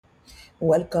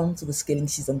Welcome to the Scaling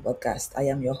Season podcast. I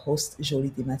am your host,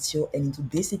 Jolie Dematio, and in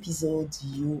today's episode,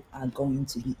 you are going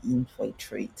to be in for a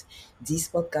treat. This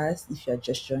podcast, if you are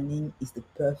just joining, is the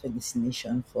perfect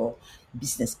destination for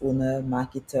business owner,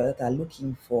 marketer that are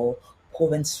looking for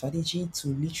proven strategy to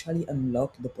literally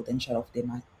unlock the potential of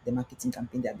the marketing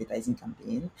campaign, the advertising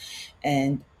campaign.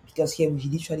 And because here we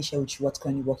literally share with you what's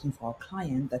currently working for our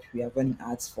client that we are running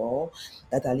ads for,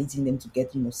 that are leading them to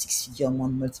get 6 figure a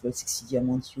month, multiple 6 figure a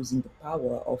month using the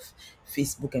power of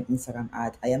Facebook and Instagram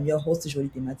ad. I am your host Jolie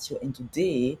Dematio, and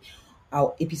today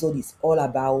our episode is all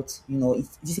about,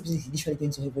 this episode is literally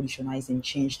going to revolutionize and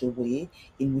change the way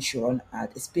in which you run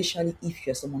ads, especially if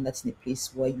you're someone that's in a place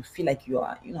where you feel like you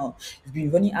are, you've been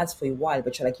running ads for a while,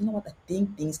 but you're like, you know what, I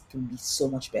think things can be so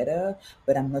much better,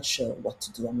 but I'm not sure what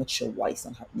to do. I'm not sure why it's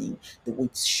not happening the way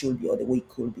it should be or the way it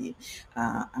could be.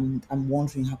 I'm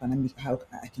wondering how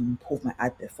I can improve my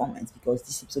ad performance, because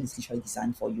this episode is literally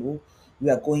designed for you. We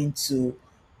are going to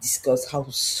discuss how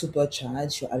to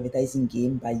supercharge your advertising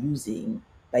game by using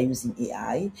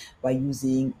AI, by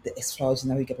using the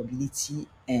extraordinary capability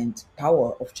and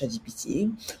power of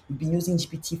ChatGPT. We've been using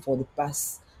GPT for the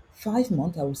past 5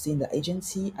 months, I would say, in the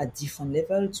agency at different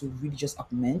level to really just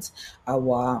augment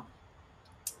our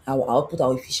our output,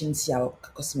 our efficiency, our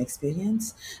customer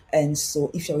experience. And so,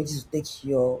 if you're ready to take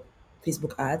your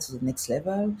Facebook ads to the next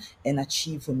level and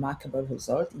achieve remarkable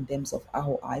result in terms of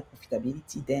ROI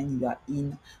profitability, then you are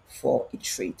in for a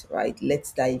treat, right?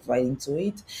 Let's dive right into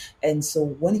it. And so,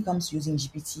 when it comes to using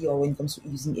GPT or when it comes to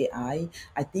using I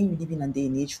think we live in a day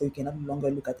and age where you can no longer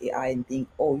look at AI and think,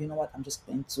 oh, you know what, I'm just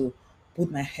going to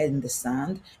put my head in the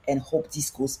sand and hope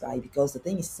this goes by, because the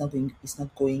thing is it's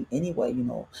not going anywhere.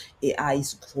 AI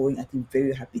is growing at a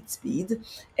very rapid speed,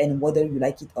 and whether you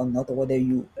like it or not, or whether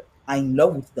you are in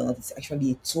love with it or not, it's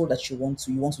actually a tool that you want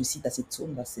to see it as a tool,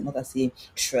 not as a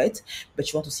threat, but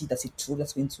you want to see it as a tool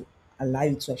that's going to allow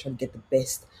you to actually get the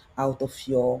best out of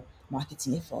your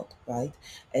marketing effort, right?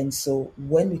 And so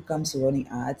when it comes to running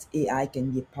ads, AI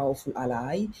can be a powerful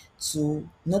ally to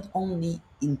not only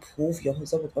improve your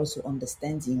result, but also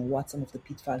understanding what some of the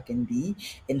pitfall can be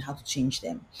and how to change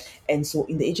them. And so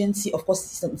in the agency, of course,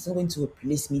 it's not going to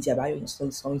replace media buying. It's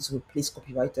not going to replace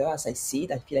copywriter. As I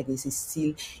said, I feel like this is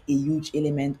still a huge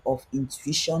element of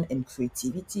intuition and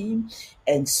creativity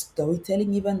and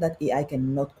storytelling, even that AI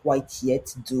cannot quite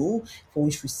yet do, for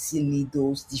which we still need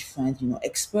those different,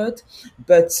 experts.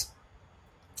 But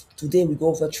today we go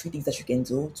over three things that you can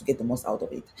do to get the most out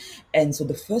of it. And so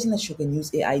the first thing that you can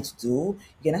use AI to do,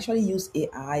 you can actually use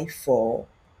AI for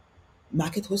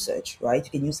market research, right?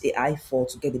 You can use AI for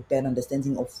to get a better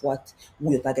understanding of what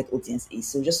who your target audience is.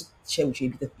 So just to share with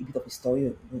you a bit of a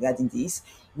story regarding this.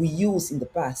 We used in the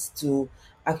past to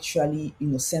actually,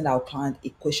 send our client a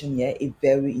questionnaire, a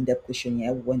very in-depth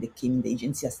questionnaire when they came in the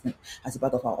agency as a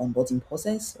part of our onboarding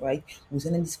process, right? We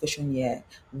sent them this questionnaire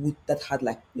that had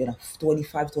like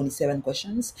 25, 27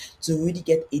 questions to really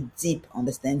get a deep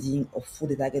understanding of who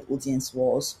the target audience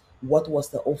was, what was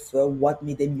the offer, what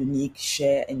made them unique,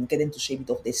 share and get them to share a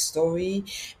bit of their story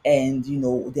and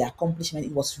their accomplishment.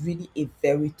 It was really a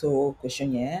very thorough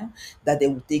questionnaire that they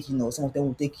would take, some of them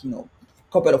would take,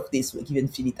 a couple of days to even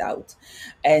fill it out.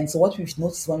 And so what we've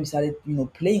noticed when we started,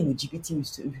 playing with GPT,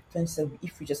 we found that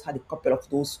if we just had a couple of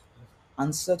those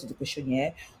answer to the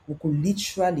questionnaire, we could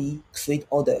literally create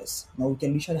others. We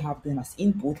can literally have them as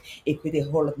input and create a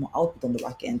whole lot more output on the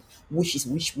back end, which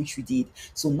we did.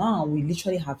 So now we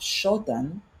literally have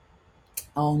shortened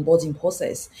our onboarding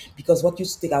process, because what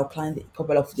used to take our client a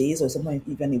couple of days or sometimes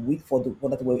even a week for the one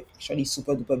that were actually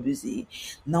super duper busy,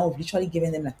 now we've literally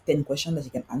given them like 10 questions that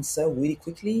you can answer really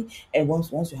quickly. And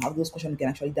once you have those questions, you can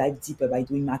actually dive deeper by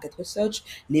doing market research,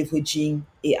 leveraging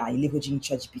AI, leveraging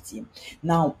ChatGPT.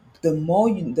 Now the more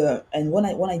you the and when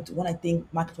I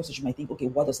think market research, you might think, okay,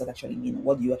 what does that actually mean?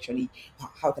 What do you actually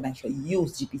how can I actually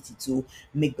use GPT to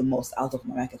make the most out of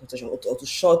my market research, or to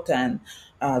shorten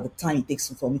the time it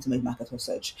takes for me to make market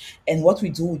research? And what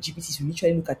we do with GPT is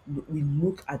we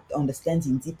look at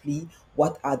understanding deeply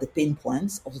what are the pain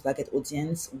points of the target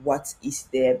audience, what is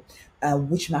the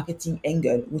which marketing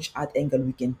angle, which ad angle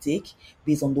we can take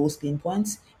based on those pain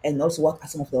points, and also what are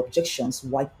some of the objections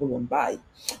why people won't buy,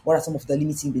 what are some of the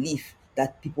limiting belief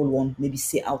that people won't maybe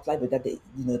say out loud, but that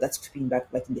that's creeping back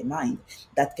in their mind,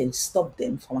 that can stop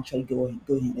them from actually going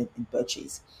and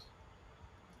purchase,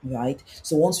 right?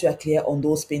 So once you are clear on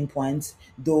those pain points,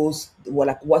 those well,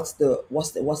 like what's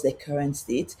the current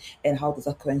state, and how does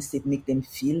that current state make them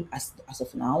feel as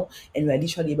of now, and we are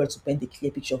literally able to paint a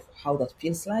clear picture of how that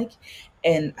feels like,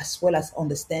 and as well as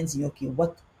understanding, okay,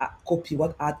 what copy,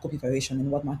 what ad copy variation, and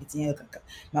what marketing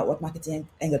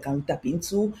angle can we tap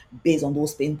into based on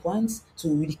those pain points to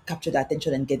really capture the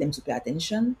attention and get them to pay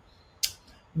attention.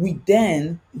 We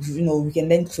then, we can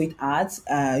then create ads,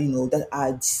 that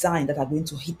are designed, that are going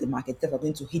to hit the market, that are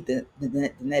going to hit the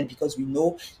nail, because we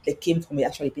know they came from a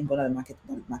actually pinpoint that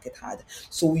the market had.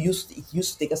 So it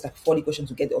used to take us like 40 questions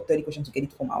to get, or 30 questions to get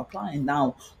it from our client.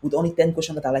 Now, with only 10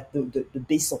 questions that are like the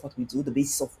basis of what we do, the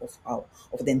basis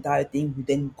of the entire thing, we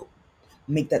then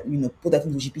make that, put that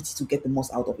into GPT to get the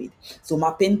most out of it. So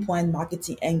my pain point,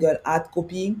 marketing angle, ad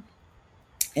copy,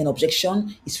 and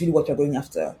objection is really what you're going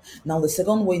after. Now, the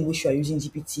second way in which you are using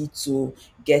GPT to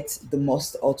get the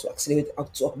most, or to accelerate, or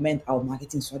to augment our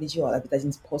marketing strategy or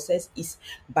advertising process, is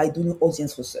by doing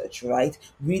audience research, right?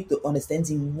 Really the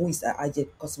understanding who is our ideal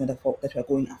customer that we're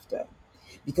going after.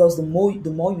 Because the more you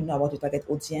know about your target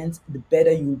audience, the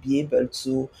better you'll be able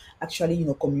to actually,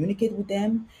 communicate with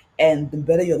them, and the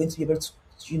better you're going to be able to,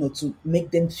 to make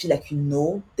them feel like you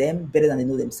know them better than they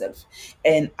know themselves.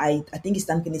 And I think it's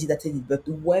Stan Kennedy that said it, but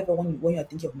whoever, when you're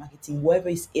thinking of marketing, whoever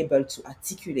is able to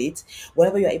articulate,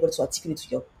 whenever you're able to articulate to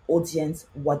your audience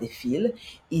what they feel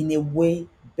in a way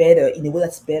better, in a way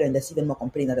that's better and that's even more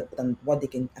compelling than what they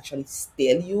can actually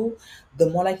tell you, the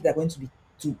more likely they're going to be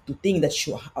to think that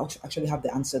you actually have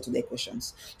the answer to their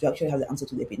questions, to actually have the answer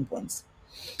to their pain points.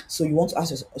 So you want to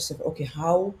ask yourself, okay,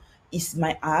 how is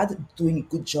my ad doing a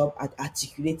good job at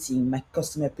articulating my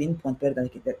customer pain point better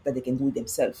than that they can do it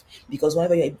themselves? Because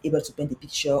whenever you're able to paint a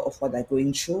picture of what they're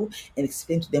going through and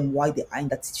explain to them why they are in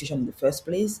that situation in the first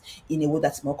place in a way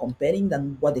that's more compelling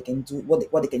than what they can do,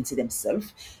 what they can say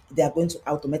themselves, they are going to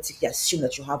automatically assume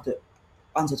that you have the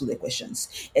answer to the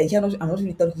questions. And here, I'm not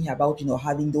really talking about,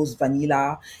 having those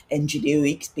vanilla and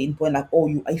generic pain point like, oh,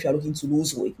 you if you're looking to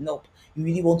lose weight. Nope. You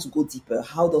really want to go deeper.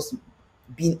 How does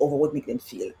being overweight make them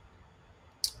feel?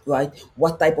 Right?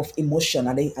 What type of emotion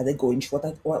are they going through?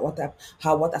 What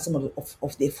are some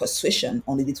of their frustration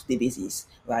on a day-to-day basis?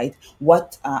 Right?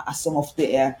 What are some of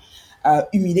their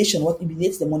humiliation? What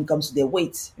humiliates them when it comes to their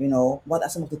weight? What are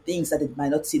some of the things that they might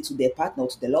not say to their partner or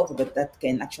to their lover, but that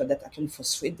actually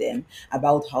frustrate them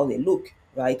about how they look?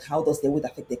 Right? How does their weight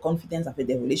affect their confidence, affect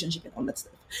their relationship, and all that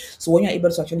stuff? So when you're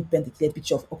able to actually paint a clear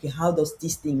picture of, okay, how does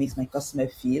this thing makes my customer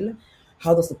feel?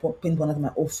 How does the pain point that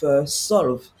my offer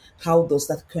solve? How does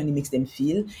that currently makes them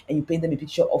feel? And you paint them a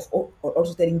picture of, or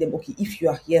also telling them, okay, if you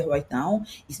are here right now,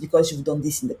 it's because you've done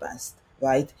this in the past,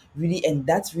 right? Really, and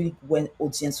that's really when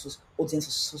audience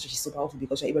research is so powerful,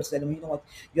 because you're able to tell them, you know what,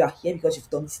 you are here because you've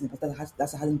done this in the past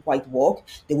that hasn't quite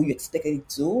worked the way you expected it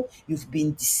to. You've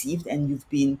been deceived and you've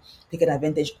been taken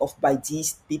advantage of by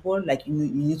these people. Like, you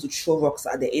need to throw rocks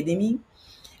at the enemy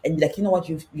and be like, you know what,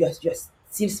 you're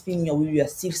still spinning your wheel, you're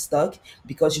still stuck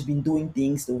because you've been doing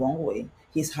things the wrong way.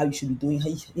 Here's how you should be doing,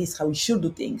 here's how you should do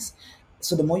things.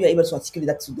 So the more you're able to articulate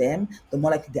that to them, the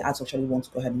more likely the ads actually want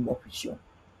to go ahead and work with you.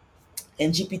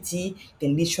 And GPT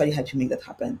can literally help you make that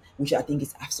happen, which I think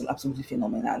is absolutely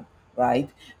phenomenal, right?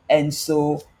 And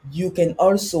so you can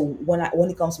also, when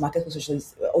it comes to market research,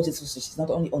 audience research is not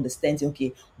only understanding,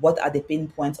 okay, what are the pain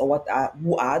points, or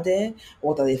who are there,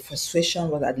 what are the frustration,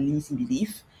 what are the limiting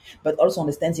belief, but also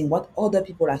understanding what other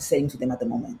people are saying to them at the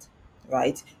moment,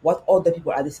 right? What other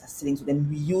people are saying to them.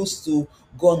 We used to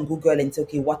go on Google and say,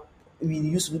 okay, we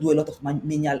used to do a lot of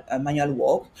manual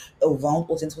work around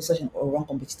audience research and around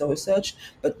competitor research,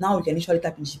 but now we can literally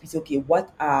type in GPT, okay,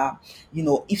 what are,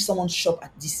 if someone shop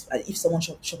at this, if someone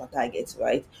shop at Target,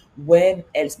 right? Where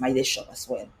else might they shop as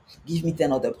well? Give me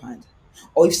 10 other brand.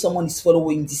 Or if someone is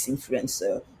following this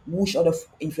influencer, which other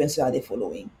influencer are they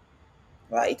following?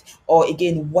 Right? Or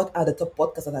again, what are the top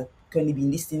podcasts that are currently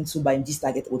being listened to by this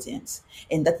target audience?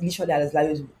 And that literally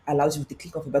allows you to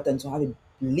click off a button to have a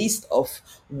list of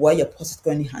where your prospects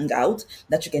currently hang out,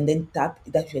 that you can tap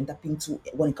into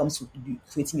when it comes to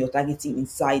creating your targeting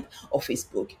inside of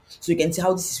Facebook. So you can see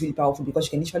how this is really powerful, because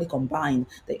you can literally combine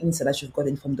the insight that you've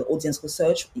gotten from the audience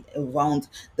research around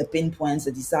the pain points,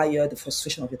 the desire, the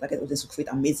frustration of your target audience to create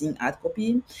amazing ad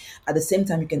copy. At the same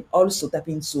time, you can also tap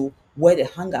into where they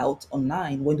hang out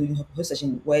online when doing research,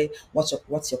 and what's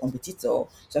your competitor,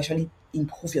 to actually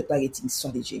improve your targeting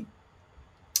strategy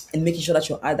and making sure that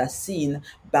your ad are seen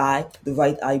by the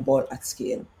right eyeball at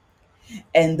scale.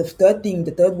 And the third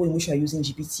way in which we are using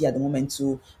GPT at the moment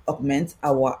to augment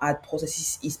our ad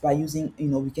processes is by using,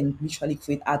 we can literally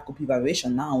create ad copy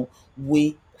variation now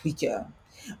way quicker.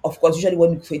 Of course, usually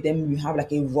when we create them, we have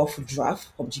like a rough draft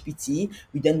from GPT.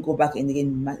 We then go back and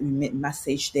again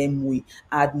message them. We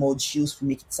add more juice. We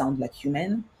make it sound like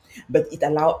human, but it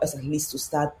allows us at least to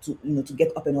start to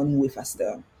get up and running way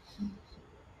faster.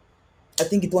 I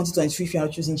think in 2023, if you're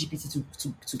not using GPT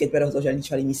to get better results, you're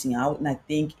literally missing out. And I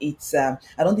think I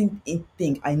don't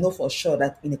I know for sure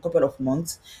that in a couple of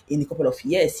months, in a couple of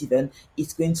years, even,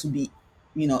 it's going to be,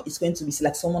 it's going to be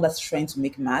like someone that's trying to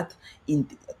make math in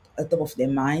at the top of their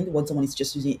mind when someone is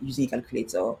just using a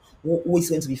calculator. Who is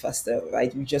going to be faster,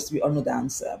 right? We all know the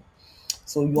answer.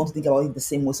 So you want to think about it the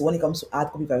same way. So when it comes to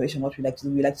add copy variation, what we like to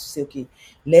do, we like to say, okay,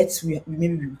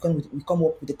 maybe we come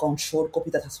up with a controlled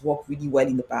copy that has worked really well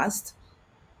in the past,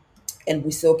 and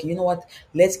we say, okay, you know what?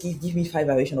 Let's give me five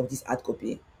variation of this ad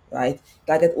copy, right?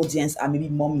 Target audience are maybe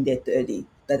mom in their 30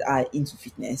 that are into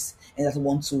fitness and that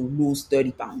want to lose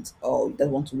 30 pounds or that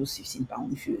want to lose 15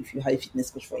 pounds if you have a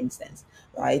fitness coach, for instance,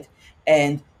 right?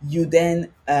 And you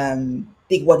then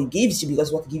take what it gives you,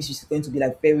 because what it gives you is going to be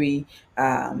like very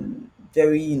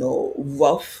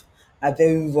rough,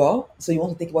 very raw. So you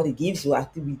want to take what it gives you. I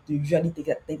think we usually take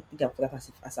up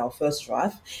that as our first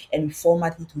draft, and we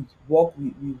format it, we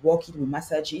work it, we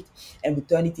massage it, and we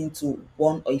turn it into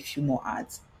one or a few more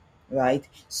ads, right?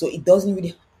 So it doesn't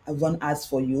really run ads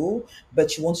for you,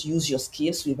 but you want to use your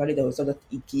skills to evaluate the result that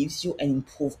it gives you and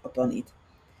improve upon it.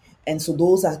 And so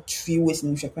those are three ways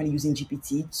in which we're currently using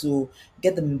GPT to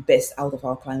get the best out of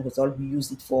our client result. We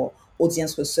use it for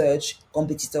audience research,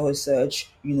 competitor research,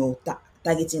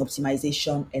 targeting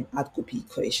optimization, and ad copy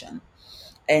creation.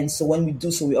 And so when we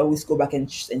do so, we always go back and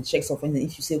check. So for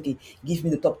instance, if you say, okay, give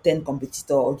me the top 10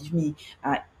 competitor, or give me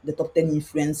the top 10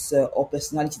 influencer or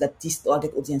personality that this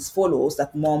target audience follows,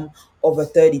 that mom over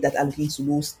 30 that are looking to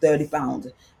lose 30 pounds,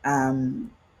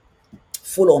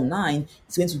 full online,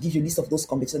 it's going to give you a list of those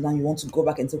competitors. Now you want to go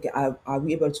back and say, okay, are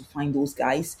we able to find those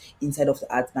guys inside of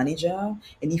the ads manager?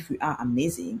 And if we are,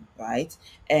 amazing, right?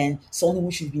 And something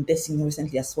which we've been testing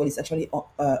recently as well is actually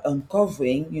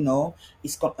uncovering,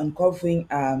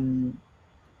 uncovering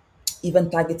even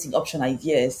targeting option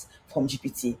ideas from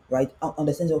GPT, right?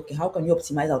 Understand, okay, how can you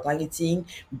optimize our targeting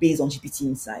based on GPT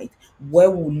Insight, where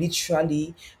we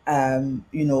literally,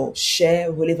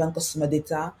 share relevant customer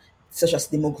data such as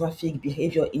demographic,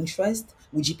 behavior, interest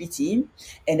with GPT,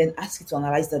 and then ask it to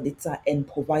analyze the data and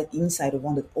provide insight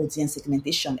around the audience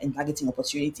segmentation and targeting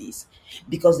opportunities.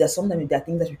 Because sometimes there are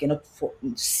things that we cannot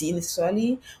see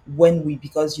necessarily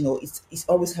because it's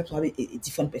always helps to have a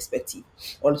different perspective,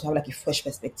 or to have like a fresh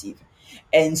perspective.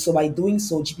 And so by doing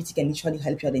so, GPT can literally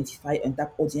help you identify and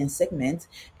tap audience segment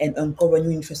and uncover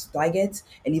new interest to target,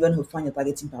 and even refine your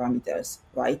targeting parameters,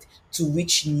 right? To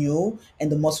reach new and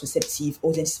the most receptive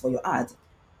audiences for your ad.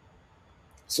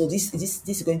 So this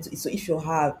is going to, so if you're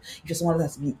someone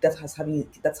that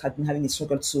has been having a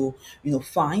struggle to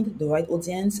find the right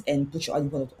audience and put your ad in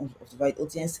front of the right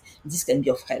audience, this can be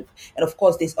of help. And of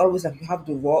course, there's always, like, you have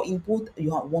the raw input.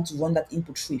 Want to run that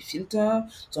input through a filter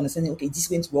to understand, okay, this is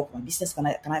going to work for my business. Can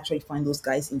I actually find those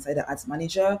guys inside the ads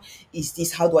manager? Is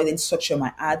this How do I then structure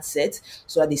my ad set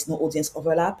so that there's no audience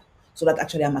overlap, so that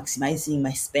actually I'm maximizing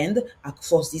my spend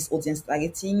across this audience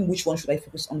targeting? Which one should I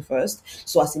focus on first?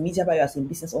 So as a media buyer, as a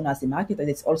business owner, as a marketer,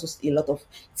 there's also a lot of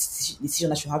decision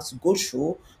that you have to go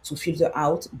through to filter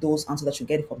out those answers that you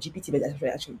get from GPT, but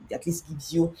actually at least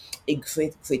gives you a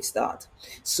great start.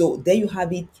 So there you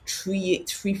have it, three,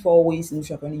 4 ways in which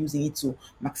we're currently using it to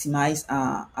maximize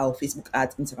our Facebook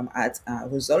ads, Instagram ads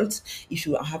results. If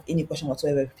you have any question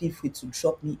whatsoever, feel free to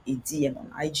drop me a DM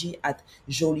on IG at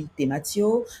Jolie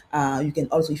Tematio. You can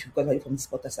also, if you've got value from this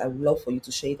podcast, I would love for you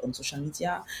to share it on social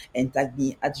media and tag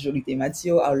me at Jolie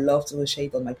Tematio. I would love to share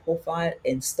it on my profile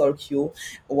and stalk you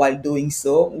while doing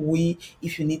so.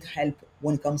 If you need help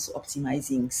when it comes to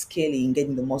optimizing, scaling,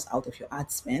 getting the most out of your ad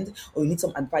spend, or you need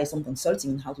some advice, some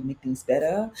consulting on how to make things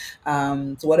better.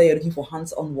 So whether you're looking for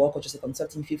hands-on work or just a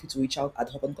consulting, feel free to reach out at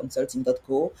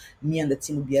hoponconsulting.co. Me and the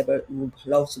team would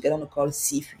love to get on a call,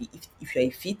 see if you're a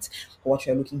fit for what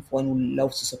you're looking for, and would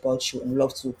love to support you and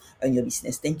love to earn your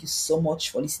business. Thank you so much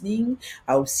for listening.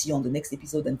 I will see you on the next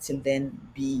episode. Until then,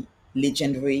 be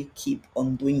legendary. Keep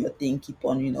on doing your thing. Keep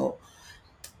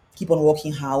on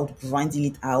working hard, grinding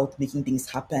it out, making things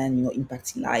happen,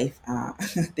 impacting life.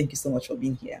 Thank you so much for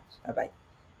being here. Bye bye.